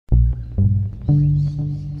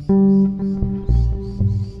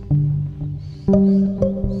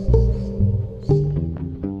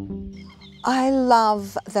I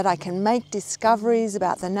love that I can make discoveries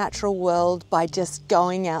about the natural world by just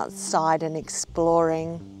going outside and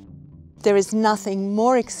exploring. There is nothing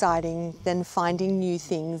more exciting than finding new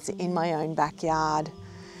things in my own backyard.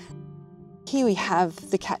 Here we have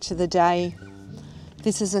the catch of the day.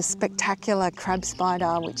 This is a spectacular crab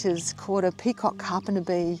spider which is called a Peacock Carpenter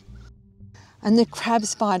Bee. And the crab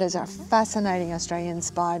spiders are a fascinating Australian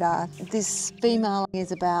spider. This female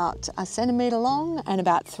is about 1 centimetre long and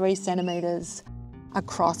about 3 centimetres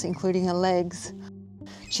across, including her legs.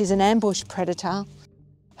 She's an ambush predator.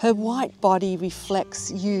 Her white body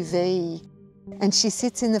reflects UV, and she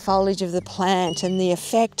sits in the foliage of the plant, and the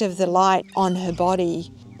effect of the light on her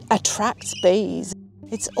body attracts bees.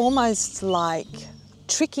 It's almost like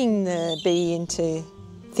tricking the bee into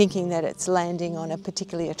thinking that it's landing on a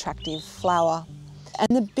particularly attractive flower.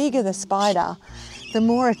 And the bigger the spider, the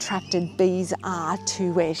more attracted bees are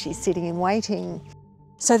to where she's sitting and waiting.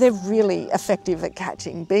 So they're really effective at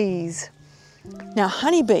catching bees. Now,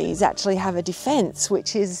 honeybees actually have a defense,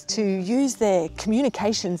 which is to use their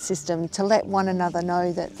communication system to let one another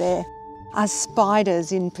know that there are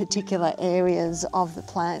spiders in particular areas of the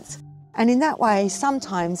plants. And in that way,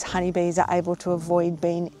 sometimes honeybees are able to avoid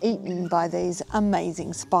being eaten by these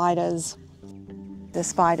amazing spiders. The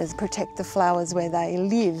spiders protect the flowers where they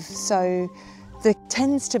live, so there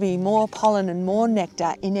tends to be more pollen and more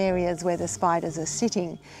nectar in areas where the spiders are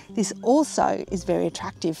sitting. This also is very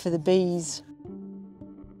attractive for the bees.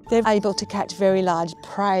 They're able to catch very large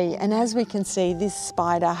prey, and as we can see, this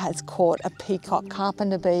spider has caught a Peacock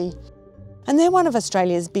Carpenter Bee. And they're one of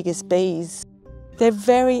Australia's biggest bees. They're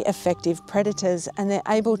very effective predators, and they're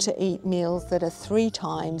able to eat meals that are 3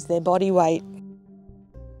 times their body weight.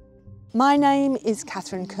 My name is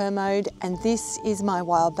Catherine Kermode, and this is my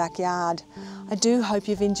wild backyard. I do hope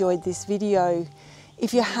you've enjoyed this video.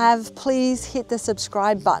 If you have, please hit the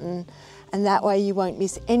subscribe button, and that way you won't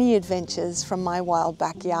miss any adventures from my wild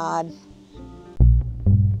backyard.